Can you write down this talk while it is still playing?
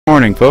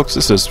Morning, folks.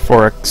 This is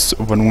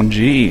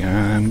 4X11G.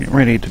 I'm getting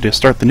ready to just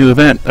start the new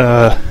event,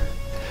 the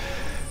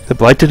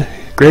Blighted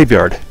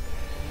Graveyard.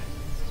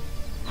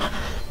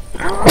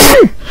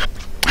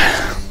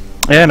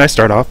 And I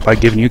start off by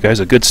giving you guys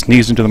a good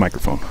sneeze into the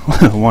microphone.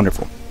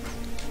 Wonderful.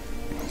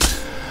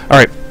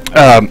 Alright,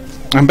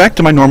 I'm back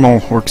to my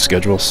normal work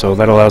schedule, so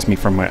that allows me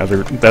from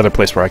the other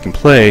place where I can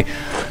play,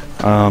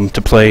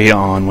 to play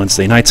on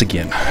Wednesday nights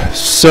again.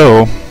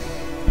 So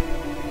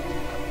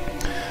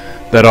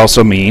that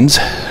also means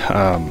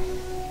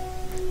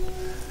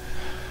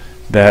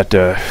that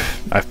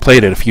I've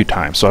played it a few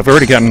times, so I've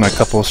already gotten a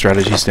couple of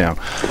strategies down.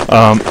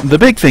 The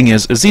big thing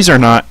is these are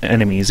not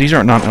enemies. These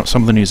are not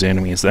some of the new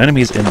enemies. The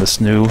enemies in this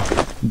new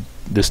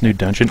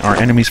dungeon are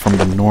enemies from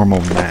the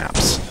normal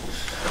maps,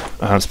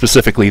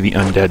 specifically the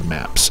undead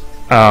maps.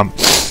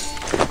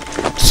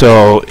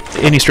 So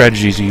any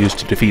strategies you used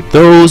to defeat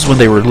those when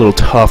they were a little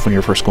tough when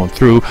you're first going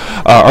through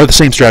are the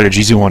same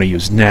strategies you want to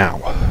use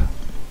now.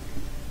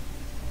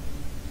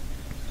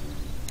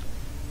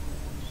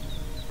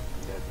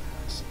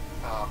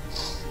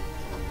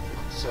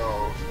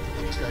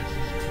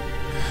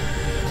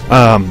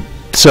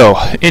 So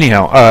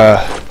anyhow,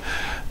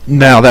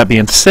 now that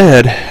being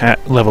said,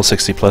 at level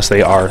 60 plus,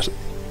 they are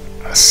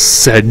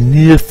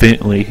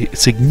significantly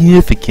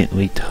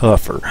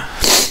tougher.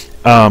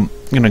 I'm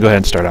gonna go ahead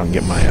and start out and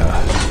get my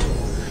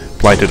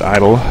Blighted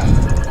Idol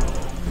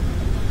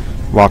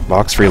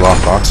lockbox, free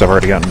lockbox. I've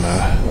already gotten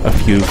a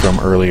few from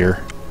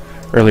earlier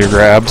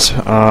grabs.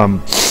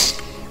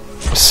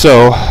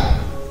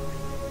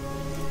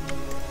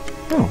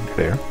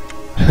 There.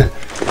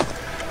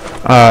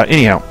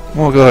 Anyhow,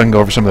 we'll go ahead and go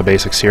over some of the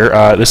basics here.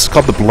 This is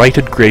called the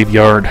Blighted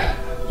Graveyard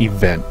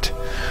event.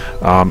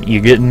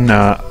 You're getting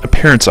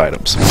appearance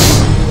items.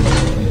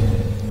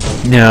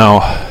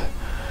 Now,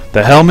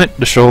 the helmet,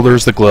 the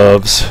shoulders, the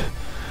gloves,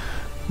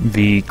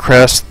 the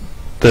crest,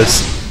 the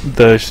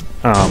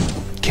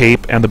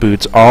cape, and the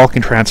boots all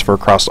can transfer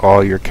across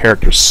all your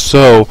characters.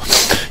 So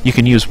you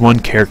can use one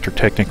character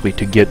technically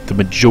to get the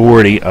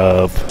majority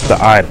of the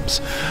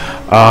items.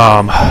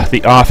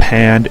 The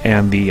offhand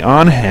and the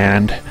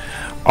on-hand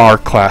are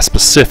class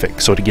specific,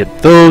 so to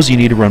get those you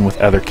need to run with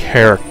other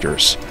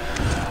characters.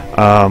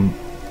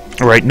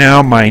 Right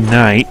now my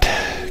knight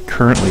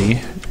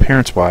currently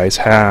appearance wise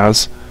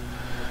has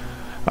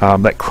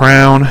that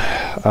crown.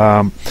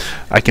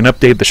 I can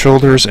update the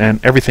shoulders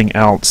and everything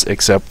else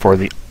except for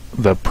the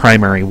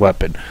primary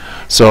weapon.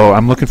 So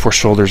I'm looking for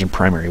shoulders and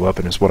primary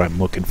weapon is what I'm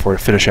looking for to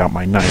finish out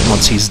my knight.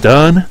 Once he's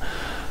done,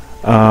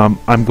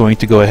 I'm going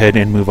to go ahead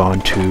and move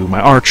on to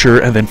my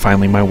archer and then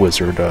finally my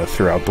wizard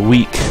throughout the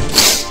week.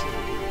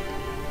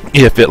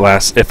 If it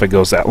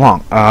goes that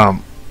long. I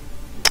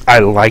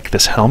like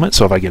this helmet,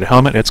 so if I get a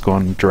helmet, it's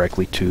going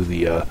directly to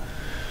the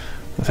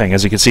thing.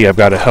 As you can see, I've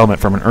got a helmet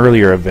from an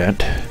earlier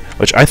event,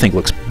 which I think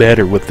looks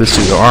better with this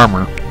suit of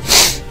armor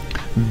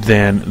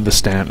than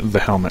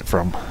the helmet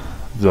from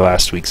the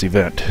last week's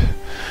event.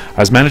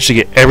 I managed to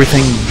get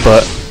everything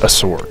but a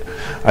sword.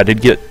 I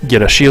did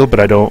get a shield, but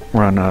I don't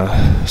run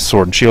a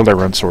sword and shield. I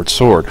run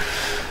sword.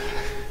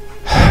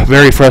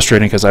 Very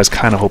frustrating because I was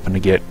kind of hoping to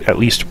get at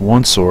least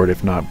one sword,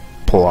 if not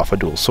pull off a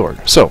dual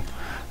sword. So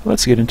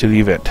let's get into the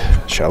event,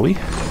 shall we?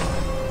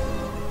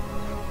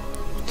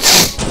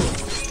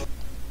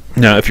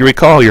 Now, if you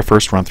recall your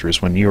first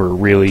run-throughs when you were a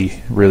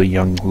really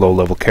young,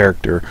 low-level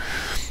character,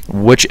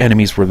 which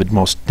enemies were the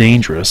most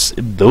dangerous?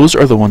 Those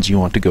are the ones you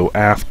want to go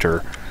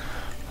after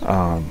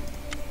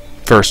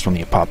first when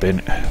you pop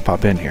in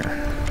here.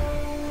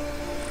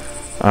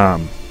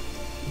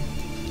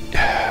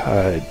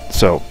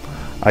 So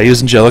I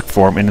use angelic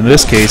form, and in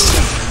this case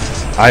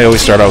I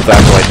always start out with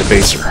Acolyte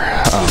Debaser.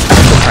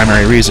 The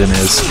primary reason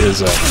is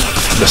the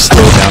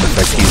slowdown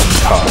effect he's going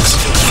to cause.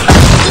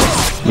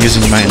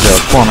 Using my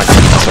angelic form, I can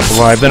keep myself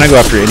alive. Then I go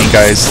after any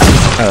guys,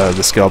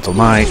 the Skeletal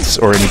Knights,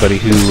 or anybody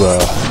who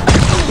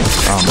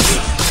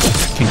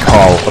can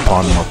call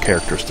upon more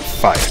characters to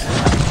fight.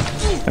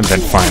 And then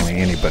finally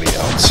anybody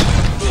else.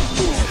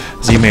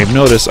 As you may have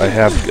noticed, I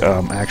have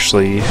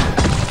actually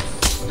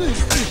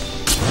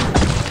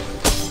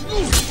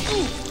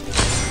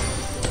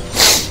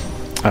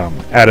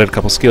added a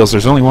couple skills.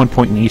 There's only one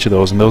point in each of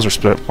those, and those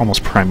are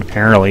almost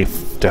primarily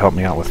to help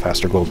me out with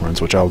faster gold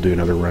runs, which I'll do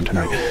another run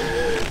tonight.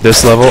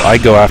 This level, I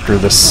go after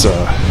this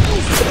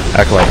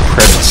Acolyte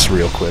Apprentice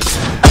real quick,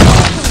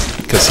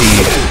 because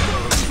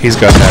he's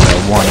got that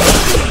one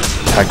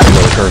attack that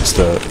really hurts.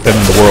 Then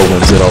the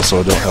whirlwinds that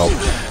also don't help.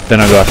 Then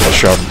I go after the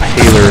Shroud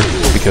Impaler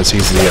because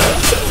he's the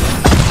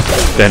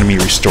enemy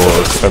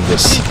restorer of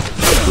this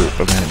group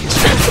of enemies.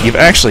 You've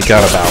actually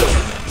got about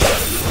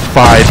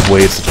 5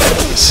 waves of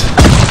enemies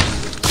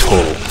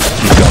total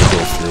you've got to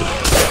go through.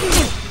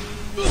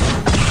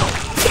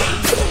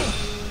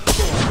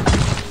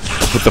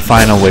 With the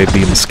final wave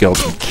being the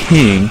Skeleton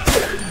King,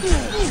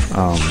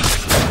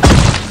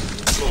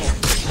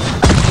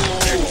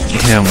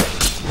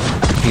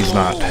 he's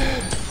not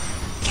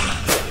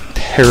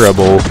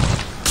terrible.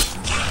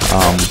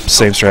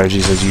 Same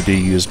strategies as you did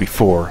use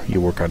before,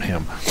 you work on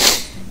him.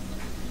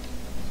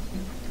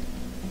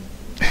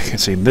 Okay,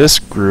 see, in this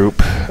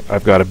group,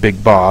 I've got a big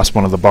boss,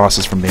 one of the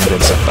bosses from the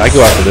Undead stuff. I go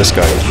after this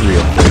guy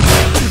real quick.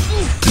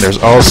 And there's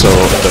also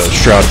the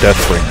Shroud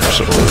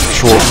Deathbringers, or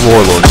Short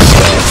Warlord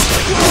stuff,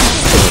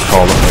 as they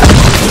call them,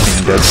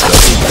 the Undead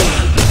stuff.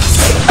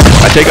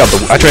 I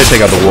try to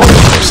take out the Warlord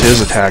first.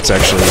 His attacks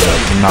actually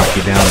can knock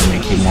you down and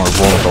make you more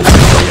vulnerable to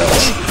everybody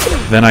else.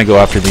 Then I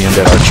go after the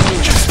Undead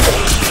Archmage.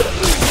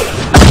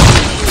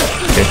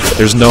 Okay,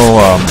 there's no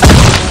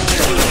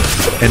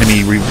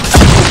enemy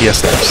yes,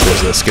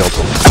 there's a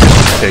skeleton.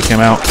 Take him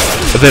out.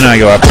 But then I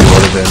go after the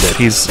Lord of the Undead.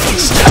 He's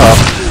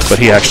tough, but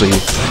he actually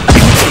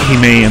he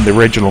may in the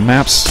original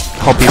maps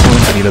call people in,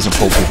 but he doesn't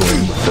pull people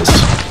in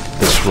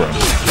this run.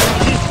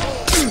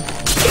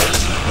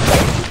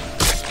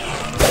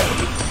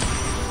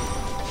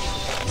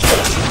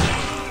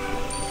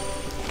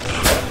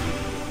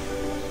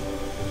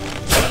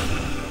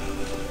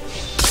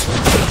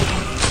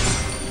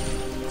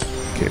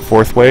 Okay,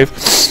 fourth wave.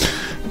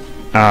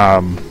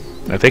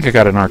 I think I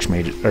got an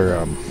Archmage,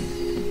 or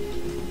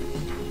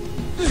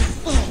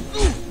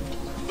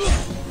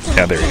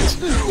yeah, there he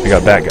is. I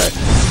got that guy,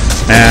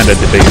 and a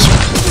Debaser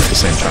at the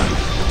same time.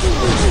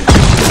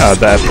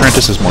 The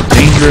Apprentice is more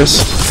dangerous.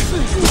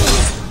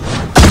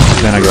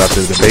 Then I go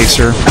after the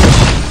Debaser.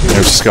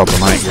 There's a Skeleton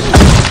Knight here.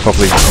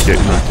 Hopefully you can get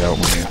knocked out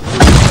when you.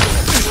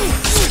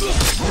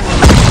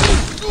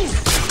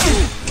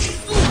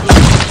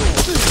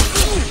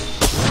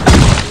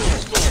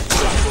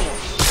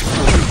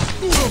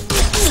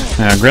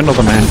 Now, Grendel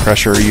the Man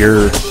Crusher,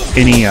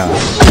 any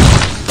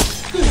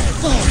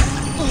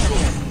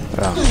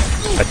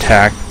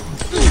attack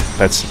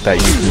that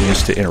you can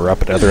use to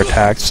interrupt other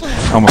attacks,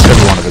 almost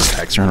every one of his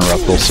attacks are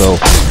interruptible, so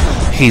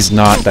he's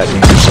not that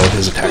dangerous, so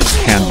his attacks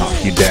can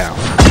knock you down.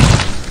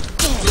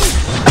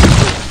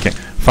 Okay,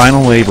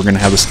 final wave, we're going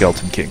to have the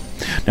Skeleton King.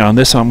 Now, on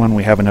this one,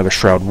 we have another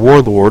Shroud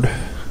Warlord,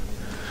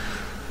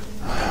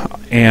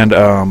 and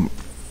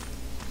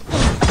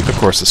of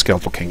course, the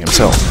Skeletal King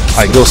himself.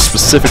 I go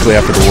specifically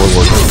after the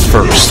Warlord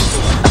first.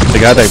 The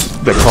guy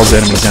that calls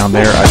enemies down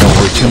there, I don't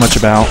worry too much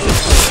about,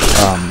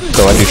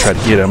 though I do try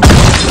to get him.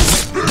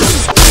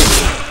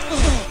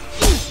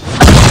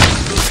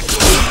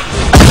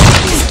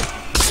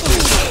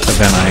 And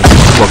then I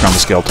work on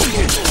the Skeletal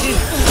King.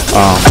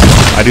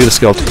 I do the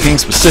Skeletal King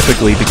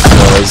specifically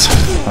because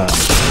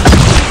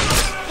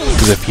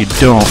if you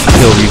don't,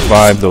 he'll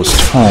revive those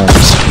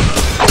tomes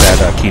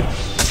that keep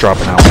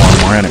dropping out more and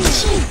more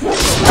enemies.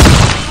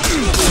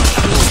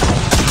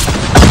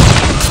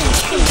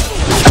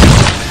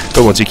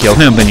 But once you kill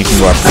him, then you can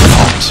go after the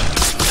tomes.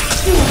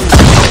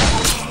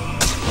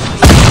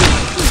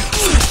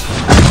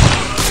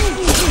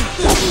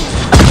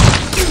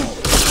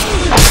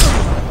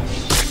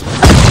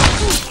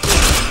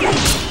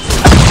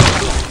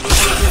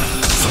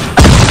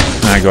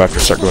 Now I go after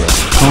start going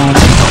after the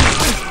tomes.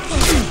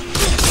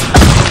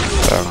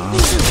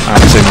 I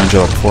would say my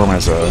Angelic Form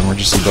has an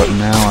emergency button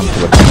now. I'm to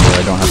the point where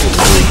I don't have to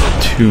worry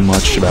too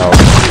much about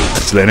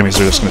it. So the enemies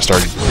are just going to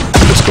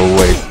just go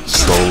away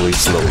slowly.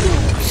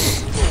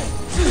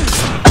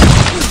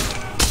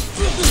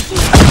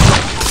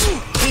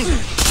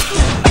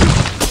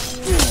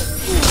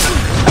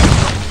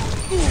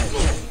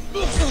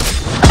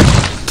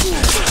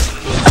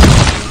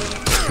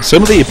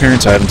 Some of the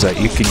appearance items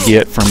that you could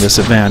get from this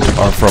event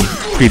are from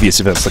previous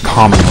events, the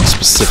common ones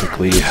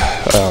specifically.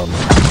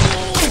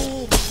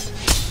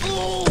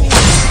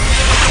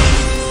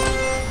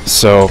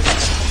 So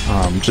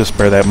just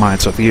bear that in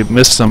mind. So if you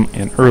missed some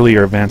in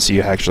earlier events,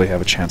 you actually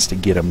have a chance to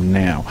get them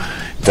now.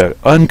 The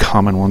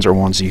uncommon ones are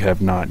ones you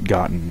have not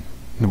gotten,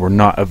 were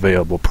not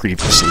available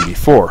previously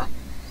before.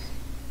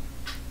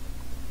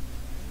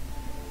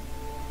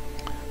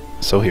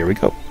 So here we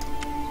go.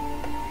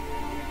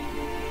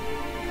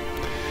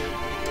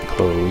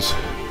 Close.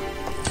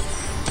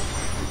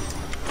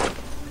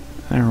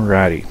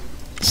 Alrighty.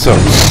 So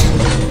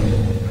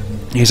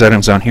these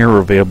items down here were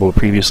available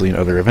previously in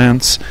other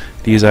events.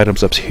 These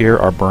items up here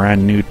are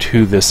brand new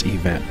to this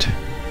event.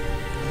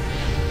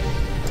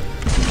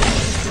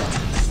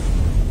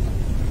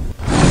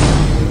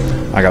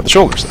 I got the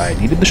shoulders. I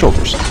needed the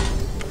shoulders.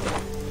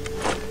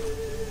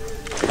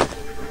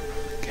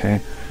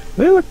 Okay.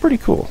 They look pretty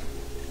cool.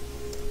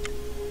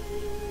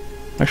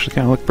 Actually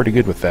kind of look pretty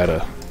good with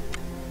that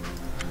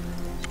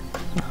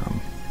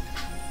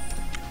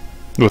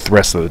with the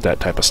rest of that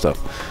type of stuff.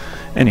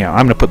 Anyhow,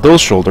 I'm going to put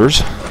those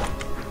shoulders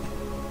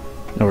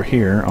over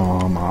here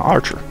on my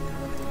archer.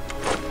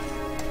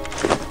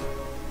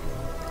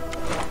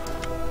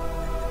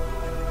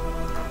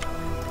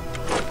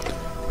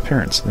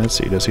 Appearance. Let's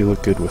see. Does he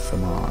look good with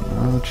them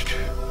on?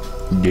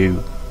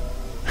 No.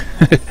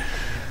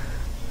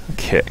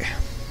 Okay.